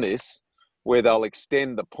have done this, where they'll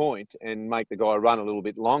extend the point and make the guy run a little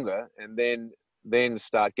bit longer, and then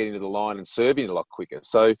start getting to the line and serving a lot quicker.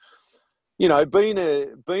 So, you know, being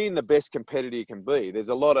the best competitor you can be, there's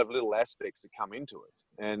a lot of little aspects that come into it.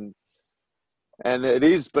 And it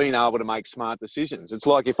is being able to make smart decisions. It's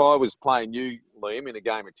like if I was playing you, Liam, in a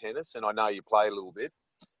game of tennis, and I know you play a little bit,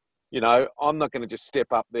 you know, I'm not going to just step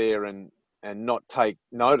up there and not take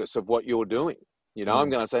notice of what you're doing. You know, I'm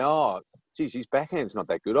going to say, oh, geez, his backhand's not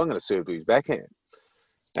that good. I'm going to serve to his backhand.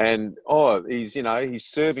 And, he's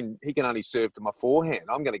serving, he can only serve to my forehand.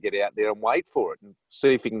 I'm going to get out there and wait for it and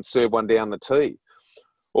see if he can serve one down the tee.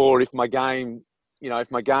 Or if my game's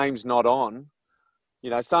not on, you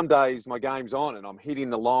know, some days my game's on and I'm hitting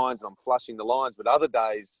the lines, I'm flushing the lines, but other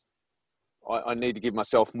days I need to give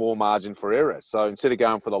myself more margin for error. So instead of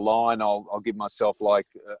going for the line, I'll give myself like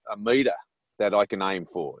a metre that I can aim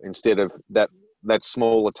for instead of that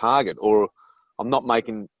smaller target. Or I'm not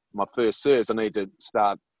making my first serves, I need to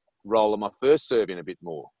start rolling my first serve in a bit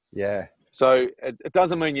more. Yeah. So it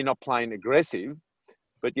doesn't mean you're not playing aggressive,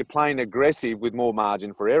 but you're playing aggressive with more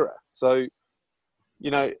margin for error. So, you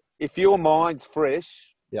know, if your mind's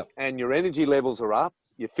fresh, yep, and your energy levels are up,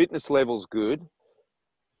 your fitness level's good,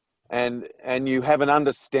 and you have an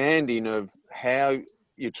understanding of how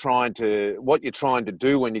what you're trying to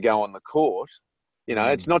do when you go on the court, you know,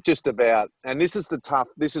 it's not just about, and this is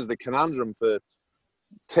the conundrum for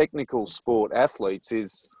technical sport athletes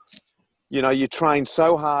is, you know, you train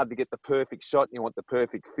so hard to get the perfect shot and you want the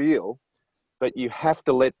perfect feel, but you have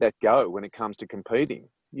to let that go when it comes to competing.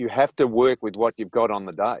 You have to work with what you've got on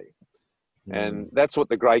the day. And that's what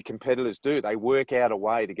the great competitors do. They work out a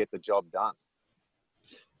way to get the job done.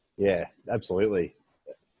 Yeah, absolutely.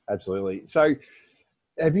 Absolutely. So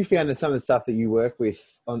have you found that some of the stuff that you work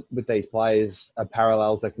with these players are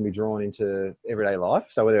parallels that can be drawn into everyday life?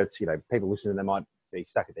 So whether it's, people listening, they might be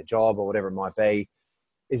stuck at their job or whatever it might be,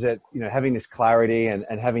 is it, having this clarity and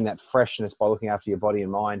having that freshness by looking after your body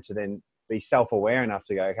and mind to then be self-aware enough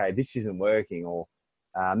to go, okay, this isn't working, or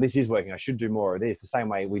this is working, I should do more of this. The same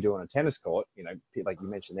way we do on a tennis court, like you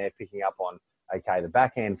mentioned there, picking up on, okay, the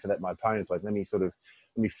backhand for that, my opponent's like, let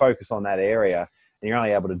me focus on that area. And you're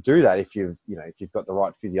only able to do that if you've got the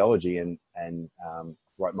right physiology and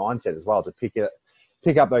right mindset as well to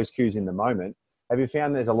pick up those cues in the moment. Have you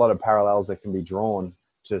found there's a lot of parallels that can be drawn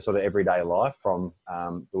to sort of everyday life from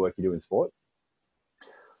the work you do in sport?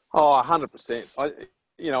 Oh, 100%.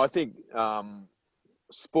 I think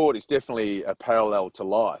sport is definitely a parallel to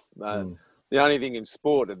life. The only thing in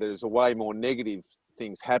sport, there's a way more negative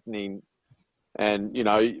things happening, and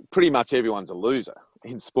pretty much everyone's a loser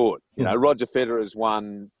in sport. Roger Federer's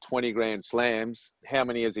won 20 Grand Slams. How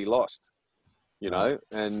many has he lost?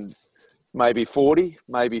 And maybe 40,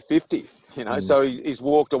 maybe 50. So he's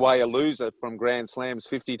walked away a loser from Grand Slams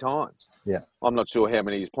 50 times. Yeah, I'm not sure how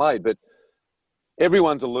many he's played, but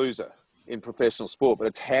everyone's a loser in professional sport. But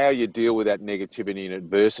it's how you deal with that negativity and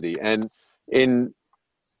adversity. And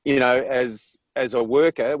as a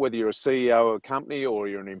worker, whether you're a CEO of a company or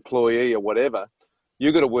you're an employee or whatever,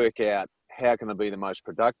 you've got to work out, how can I be the most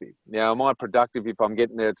productive? Now, am I productive if I'm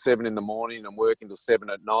getting there at 7 in the morning and working till 7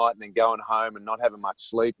 at night and then going home and not having much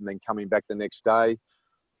sleep and then coming back the next day?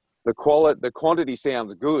 The quantity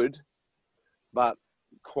sounds good, but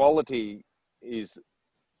quality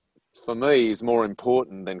for me, is more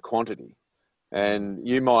important than quantity. And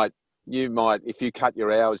you might, if you cut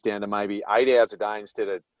your hours down to maybe 8 hours a day instead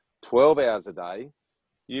of 12 hours a day,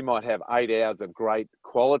 you might have 8 hours of great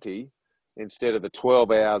quality instead of the 12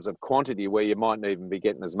 hours of quantity where you mightn't even be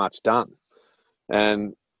getting as much done.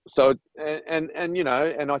 And so, and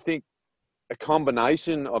I think a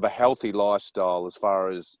combination of a healthy lifestyle as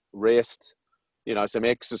far as rest, some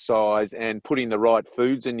exercise and putting the right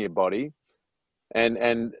foods in your body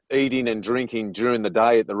and eating and drinking during the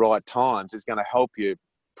day at the right times is going to help you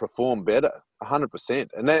perform better, 100%.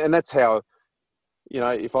 And that's how,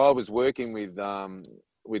 if I was working with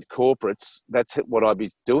corporates, that's what I'd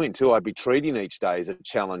be doing too. I'd be treating each day as a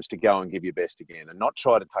challenge to go and give your best again and not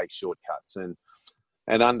try to take shortcuts and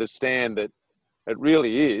understand that it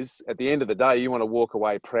really is, at the end of the day, you want to walk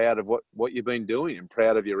away proud of what you've been doing and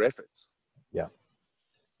proud of your efforts. Yeah.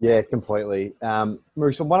 Yeah, completely.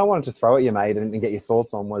 Maurice, what I wanted to throw at you, mate, and get your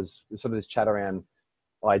thoughts on was sort of this chat around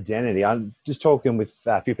identity. I'm just talking with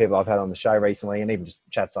a few people I've had on the show recently, and even just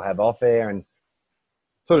chats I have off air, and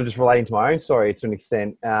sort of just relating to my own story to an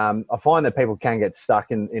extent. I find that people can get stuck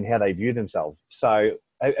in how they view themselves. So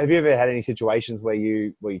have you ever had any situations where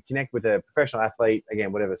you connect with a professional athlete,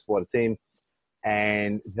 again, whatever sport it's in,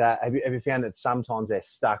 and that have you found that sometimes they're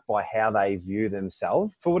stuck by how they view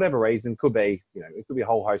themselves for whatever reason? Could be, it could be a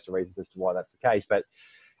whole host of reasons as to why that's the case. But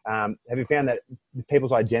have you found that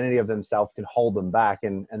people's identity of themselves can hold them back?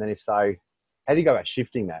 And then if so, how do you go about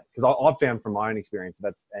shifting that? Because I've found from my own experience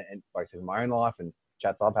and like I said, in my own life and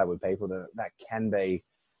chats I've had with people that can be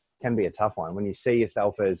a tough one when you see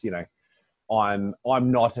yourself as, I'm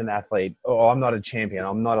not an athlete, or I'm not a champion,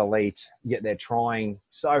 I'm not elite, yet they're trying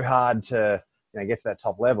so hard to get to that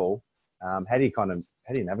top level. How do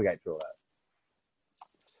you navigate through all that?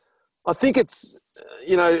 I think it's,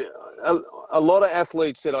 a lot of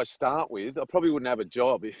athletes that I start with, I probably wouldn't have a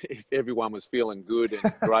job if everyone was feeling good and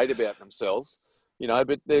great about themselves,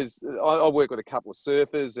 but I work with a couple of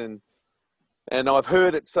surfers and I've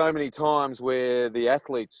heard it so many times where the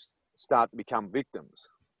athletes start to become victims,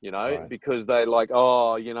 Right. because they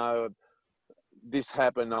this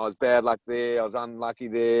happened, I was bad luck there, I was unlucky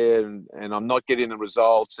there, and I'm not getting the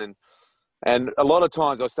results. And a lot of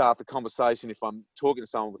times I start the conversation, if I'm talking to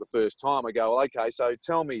someone for the first time, I go, well, okay, so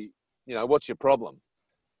tell me, what's your problem?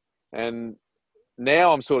 And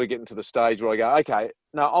now I'm sort of getting to the stage where I go, okay,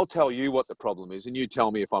 no, I'll tell you what the problem is and you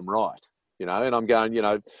tell me if I'm right, and I'm going,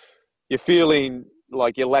 you're feeling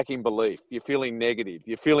like you're lacking belief, you're feeling negative,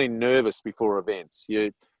 you're feeling nervous before events,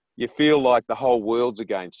 you feel like the whole world's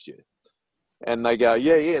against you. And they go,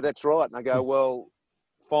 yeah, that's right. And I go, well,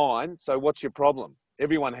 fine. So what's your problem?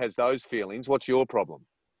 Everyone has those feelings. What's your problem?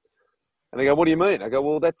 And they go, what do you mean? I go,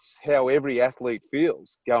 well, that's how every athlete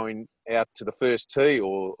feels going out to the first tee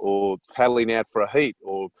or paddling out for a heat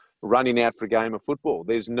or running out for a game of football.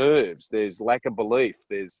 There's nerves. There's lack of belief.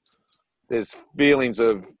 There's feelings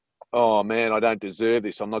of, oh, man, I don't deserve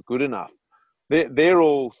this. I'm not good enough. They're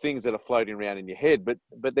all things that are floating around in your head, but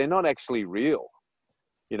they're not actually real.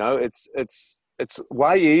 It's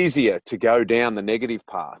way easier to go down the negative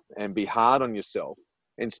path and be hard on yourself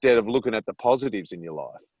instead of looking at the positives in your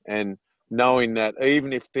life and knowing that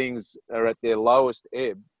even if things are at their lowest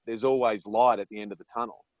ebb, there's always light at the end of the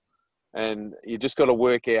tunnel. And you just got to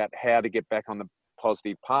work out how to get back on the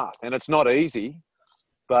positive path. And it's not easy,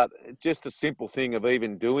 but just a simple thing of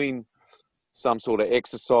even doing some sort of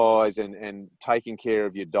exercise and taking care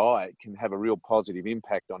of your diet can have a real positive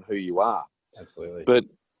impact on who you are. Absolutely.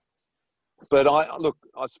 But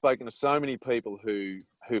I've spoken to so many people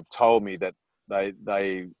who've told me that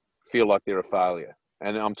they feel like they're a failure.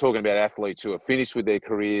 And I'm talking about athletes who are finished with their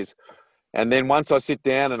careers. And then once I sit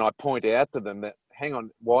down and I point out to them that, hang on,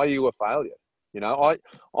 why are you a failure? You know,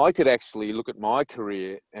 I could actually look at my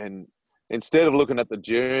career, and instead of looking at the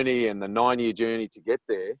journey and the 9-year journey to get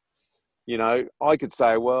there, you know, I could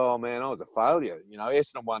say, well, man, I was a failure. You know,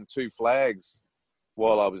 Essendon won 2 flags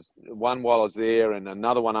while I was there and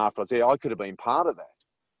another one after I was there. I could have been part of that.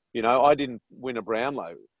 You know, I didn't win a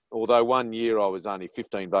Brownlow, although one year I was only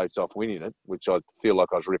 15 votes off winning it, which I feel like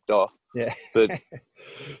I was ripped off. Yeah.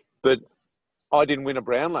 But I didn't win a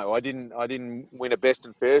Brownlow. I didn't win a best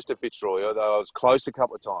and fairest at Fitzroy, although I was close a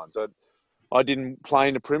couple of times. I didn't play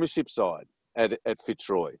in the premiership side at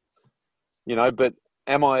Fitzroy. You know, but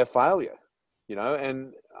am I a failure? You know,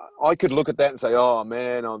 and I could look at that and say, oh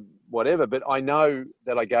man, I'm whatever, but I know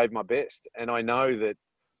that I gave my best, and I know that,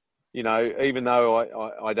 you know, even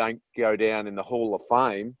though I don't go down in the Hall of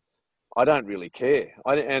Fame, I don't really care.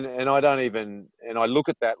 I look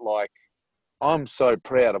at that like, I'm so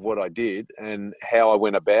proud of what I did and how I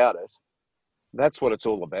went about it. That's what it's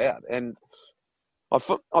all about. And I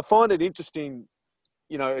find it interesting,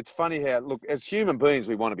 you know, it's funny how, look, as human beings,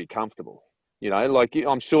 we want to be comfortable. You know, like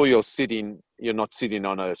I'm sure you're not sitting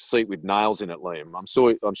on a seat with nails in it, Liam.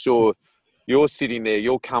 I'm sure you're sitting there,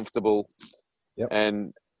 you're comfortable. Yep.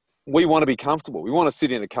 And we want to be comfortable. We want to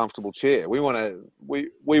sit in a comfortable chair. We want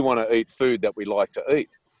to eat food that we like to eat.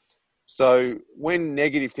 So when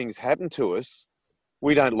negative things happen to us,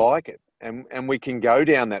 we don't like it. And we can go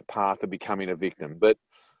down that path of becoming a victim. But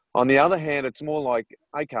on the other hand, it's more like,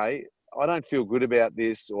 okay, I don't feel good about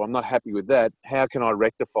this, or I'm not happy with that. How can I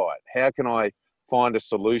rectify it? How can I find a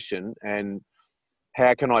solution, and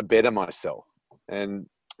how can I better myself? And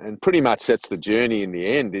pretty much that's the journey in the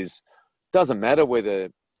end. Is doesn't matter whether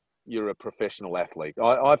you're a professional athlete.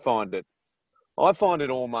 I find it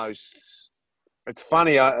almost, it's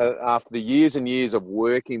funny, after the years and years of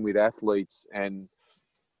working with athletes, and,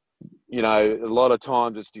 you know, a lot of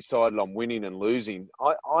times it's decided on winning and losing.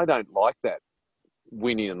 I don't like that,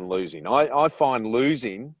 winning and losing. I find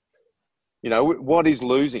losing, you know, what is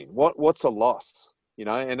losing? What's a loss? You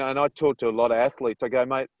know, and I talk to a lot of athletes. I go,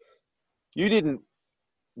 mate, you didn't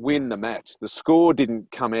win the match. The score didn't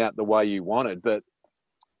come out the way you wanted, but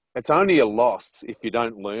it's only a loss if you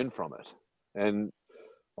don't learn from it. And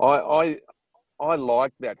I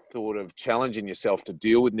like that thought of challenging yourself to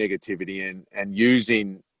deal with negativity and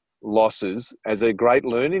using losses as a great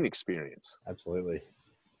learning experience. Absolutely.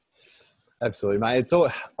 Absolutely, mate. It's all,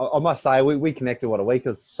 I must say, we connected, a week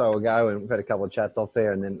or so ago, and we've had a couple of chats off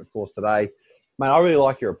there. And then, of course, today, mate, I really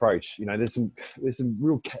like your approach. You know, there's some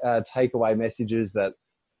real takeaway messages that,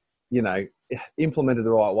 you know, implemented the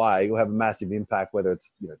right way will have a massive impact, whether it's,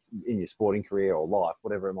 you know, in your sporting career or life,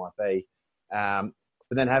 whatever it might be.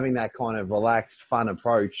 But then having that kind of relaxed, fun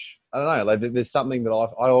approach, I don't know, like there's something that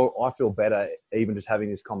I feel better even just having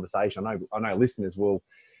this conversation. I know listeners will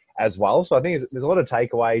as well. So I think there's a lot of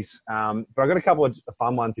takeaways. But I've got a couple of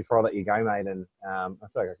fun ones before I let you go, mate. And I feel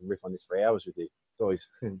like I can riff on this for hours with you. It's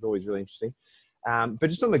always really interesting. But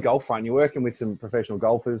just on the golf front, you're working with some professional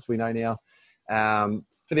golfers we know now.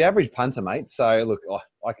 For the average punter, mate. So look,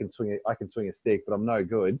 I can swing a stick, but I'm no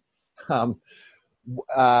good.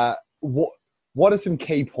 What are some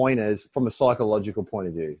key pointers from a psychological point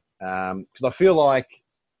of view? Because I feel like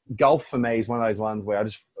golf for me is one of those ones where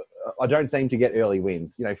I don't seem to get early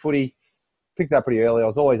wins. You know, footy picked up pretty early. I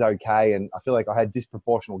was always okay, and I feel like I had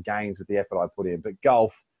disproportional gains with the effort I put in. But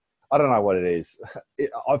golf, I don't know what it is.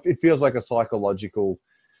 It feels like a psychological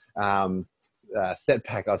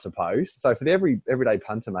setback, I suppose. So for the everyday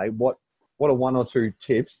punter, mate, what are one or two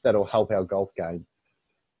tips that'll help our golf game?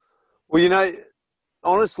 Well, you know,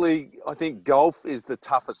 honestly, I think golf is the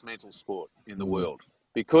toughest mental sport in the world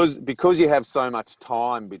because you have so much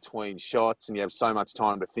time between shots and you have so much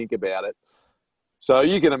time to think about it. So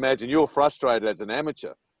you can imagine you're frustrated as an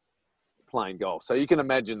amateur playing golf. So you can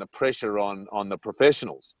imagine the pressure on the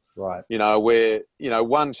professionals, right? You know, where, you know,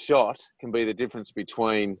 one shot can be the difference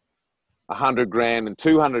between $100,000 and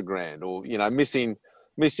 $200,000, or, you know, missing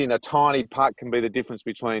a tiny putt can be the difference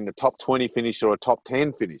between the top 20 finish or a top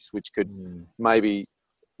 10 finish, which could maybe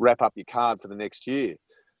wrap up your card for the next year.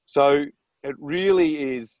 So it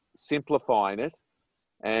really is simplifying it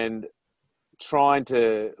and trying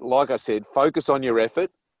to, like I said, focus on your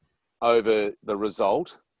effort over the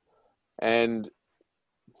result. And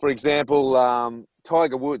for example,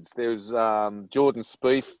 Tiger Woods, there's Jordan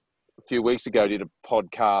Spieth a few weeks ago did a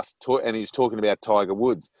podcast and he was talking about Tiger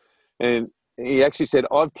Woods. And he actually said,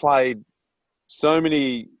 I've played so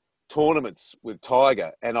many tournaments with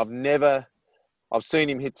Tiger and I've seen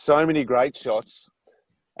him hit so many great shots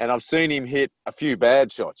and I've seen him hit a few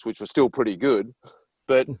bad shots, which were still pretty good,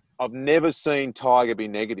 but I've never seen Tiger be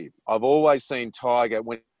negative. I've always seen Tiger,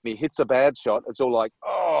 when he hits a bad shot, it's all like,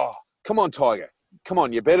 oh, come on, Tiger. Come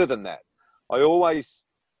on, you're better than that. I always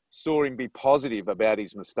saw him be positive about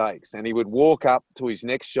his mistakes, and he would walk up to his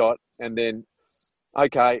next shot and then,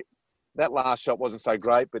 okay, that last shot wasn't so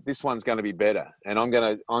great, but this one's going to be better. And I'm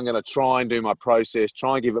going to try and do my process,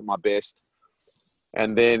 try and give it my best.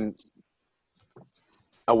 And then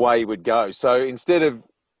away he would go. So instead of,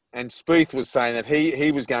 and Spieth was saying that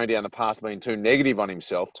he was going down the path of being too negative on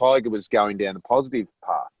himself. Tiger was going down the positive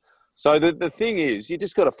path. So the thing is, you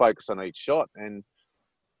just got to focus on each shot. And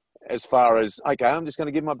as far as, okay, I'm just going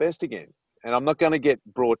to give my best again. And I'm not going to get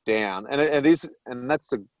brought down. And it is, and that's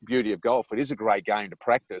the beauty of golf. It is a great game to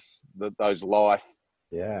practice those life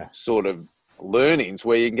sort of learnings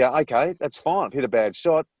where you can go, okay, that's fine. I've hit a bad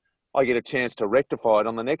shot. I get a chance to rectify it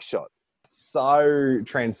on the next shot. So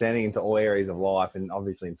transcending into all areas of life, and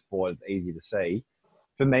obviously in sport, it's easy to see.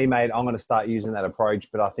 For me, mate, I'm going to start using that approach,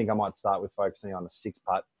 but I think I might start with focusing on a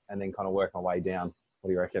 6-putt and then kind of work my way down. What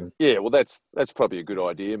do you reckon? Yeah, well, that's probably a good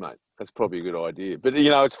idea, mate. That's probably a good idea. But, you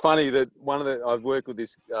know, it's funny that I've worked with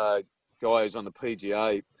this guy who's on the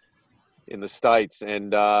PGA in the States,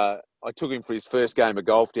 and I took him for his first game of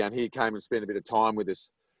golf down here. He came and spent a bit of time with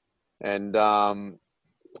us. And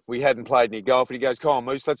we hadn't played any golf. And he goes, come on,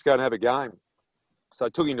 Moose, let's go and have a game. So I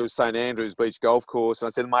took him to St Andrews Beach Golf Course. And I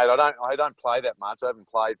said, mate, I don't play that much. I haven't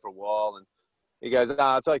played for a while. And he goes,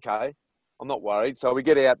 it's okay. I'm not worried. So we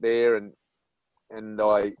get out there and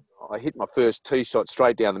I hit my first tee shot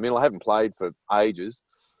straight down the middle. I haven't played for ages.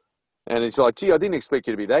 And he's like, gee, I didn't expect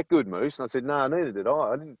you to be that good, Moose. And I said, no, neither did I.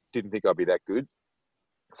 I didn't think I'd be that good.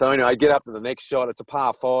 So anyway, I get up to the next shot. It's a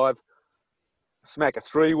par 5. Smack a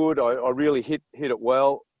 3-wood. I really hit it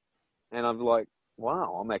well. And I'm like,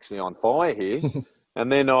 wow, I'm actually on fire here.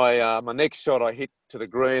 And then my next shot I hit to the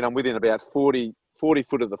green. I'm within about 40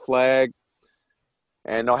 foot of the flag.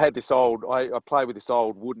 And I had I played with this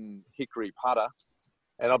old wooden hickory putter.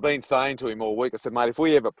 And I've been saying to him all week, I said, mate, if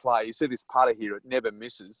we ever play, you see this putter here, it never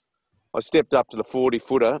misses. I stepped up to the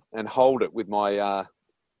 40-footer and hold it with my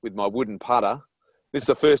wooden putter. This is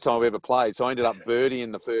the first time I've ever played. So I ended up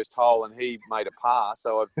birdieing the first hole and he made a par.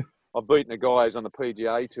 So I've beaten a guy who's on the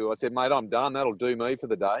PGA Tour. I said, mate, I'm done. That'll do me for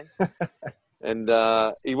the day. And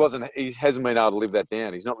he hasn't been able to live that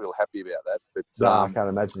down. He's not real happy about that. But no, I can't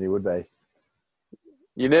imagine he would be.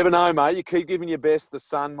 You never know, mate. You keep giving your best. The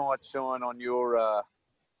sun might shine on your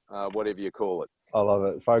whatever you call it. I love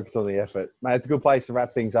it. Focus on the effort. Mate, it's a good place to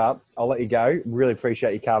wrap things up. I'll let you go. Really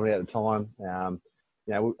appreciate you carving out the time.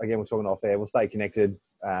 Again, we're talking off air. We'll stay connected.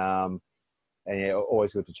 And yeah,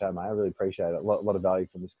 always good to chat, mate. I really appreciate it. A lot of value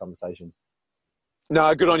from this conversation.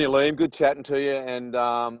 No, good on you, Liam. Good chatting to you. And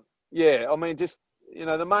I mean, just, you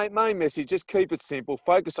know, the main message, just keep it simple.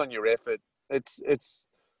 Focus on your effort.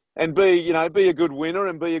 And be a good winner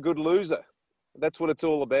and be a good loser. That's what it's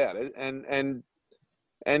all about.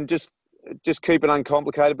 And just keep it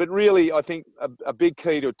uncomplicated. But really, I think a big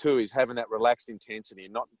key to it too is having that relaxed intensity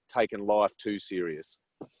and not taking life too serious.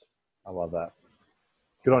 I love that.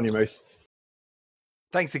 Good on you, Moose.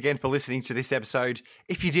 Thanks again for listening to this episode.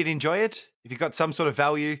 If you did enjoy it, if you got some sort of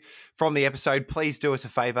value from the episode, please do us a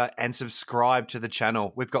favor and subscribe to the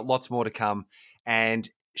channel. We've got lots more to come, and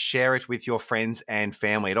share it with your friends and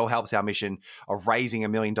family. It all helps our mission of raising $1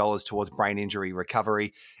 million towards brain injury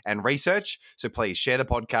recovery and research. So please share the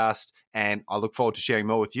podcast, and I look forward to sharing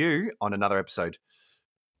more with you on another episode.